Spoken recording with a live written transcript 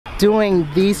Doing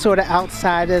these sort of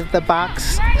outside of the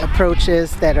box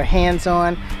approaches that are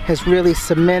hands-on has really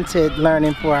cemented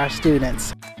learning for our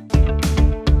students.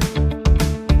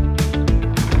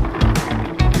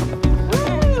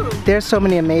 There's so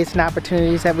many amazing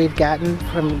opportunities that we've gotten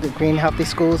from the Green Healthy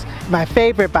Schools. My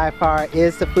favorite by far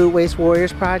is the Food Waste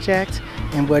Warriors project,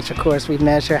 in which of course we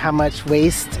measure how much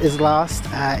waste is lost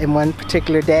in one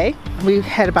particular day. We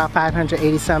had about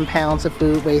 580 some pounds of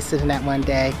food wasted in that one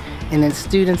day, and then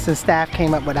students and staff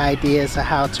came up with ideas of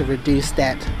how to reduce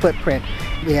that footprint.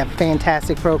 We have a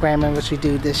fantastic program in which we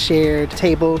do the shared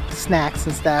table snacks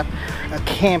and stuff, a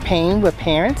campaign with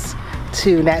parents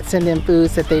to not send in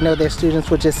foods that they know their students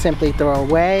would just simply throw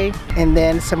away, and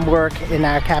then some work in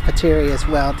our cafeteria as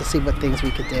well to see what things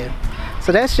we could do.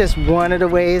 So that's just one of the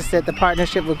ways that the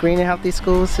partnership with Green and Healthy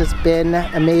Schools has been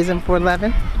amazing for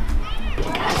Lovin. You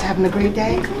guys having a great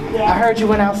day? Yeah. I heard you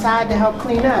went outside to help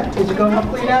clean up. Did you go help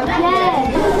clean up?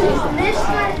 Yes.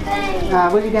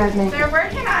 What do you guys make? They're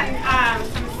working on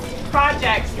some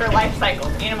projects for life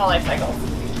cycles, animal life cycles.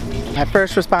 My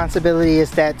first responsibility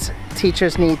is that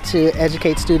teachers need to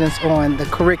educate students on the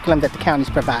curriculum that the county's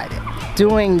provided.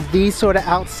 Doing these sort of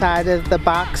outside of the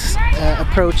box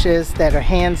approaches that are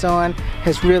hands-on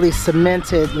has really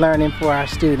cemented learning for our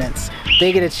students.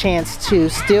 They get a chance to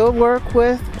still work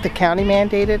with the county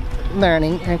mandated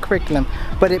learning and curriculum,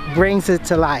 but it brings it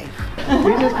to life.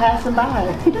 We're just passing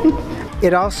by.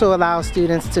 It also allows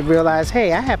students to realize,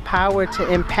 hey, I have power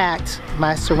to impact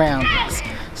my surroundings.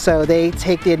 So they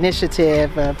take the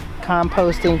initiative of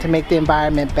composting to make the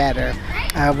environment better,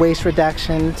 waste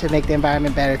reduction to make the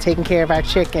environment better, taking care of our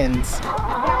chickens.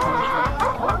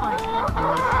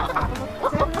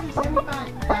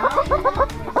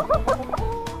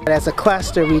 As a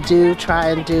cluster, we do try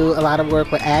and do a lot of work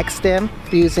with Ag STEM,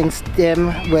 fusing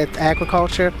STEM with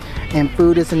agriculture, and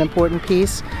food is an important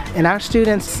piece. And our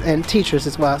students and teachers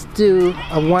as well do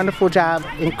a wonderful job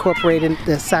incorporating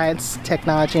the science,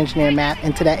 technology, engineering, math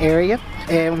into that area.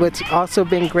 And what's also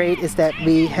been great is that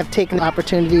we have taken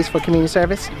opportunities for community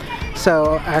service.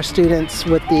 So our students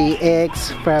with the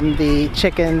eggs from the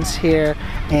chickens here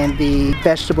and the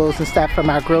vegetables and stuff from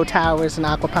our grow towers and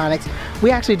aquaponics,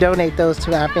 we actually donate those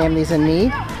to our families in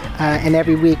need. And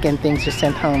every weekend things are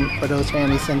sent home for those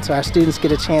families, and so our students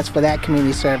get a chance for that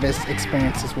community service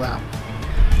experience as well.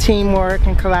 Teamwork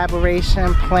and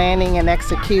collaboration, planning and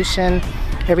execution,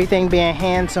 everything being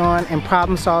hands-on and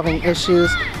problem-solving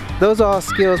issues. Those are all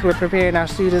skills we're preparing our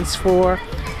students for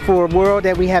a world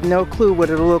that we have no clue what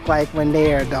it'll look like when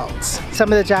they are adults.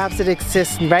 Some of the jobs that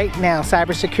exist right now,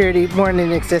 cybersecurity, weren't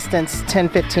in existence 10,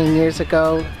 15 years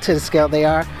ago to the scale they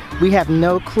are. We have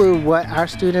no clue what our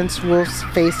students will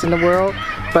face in the world,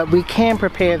 but we can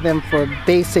prepare them for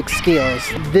basic skills.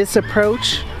 This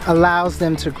approach allows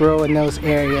them to grow in those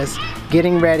areas,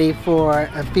 getting ready for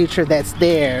a future that's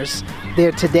theirs,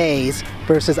 their todays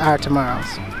versus our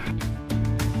tomorrows.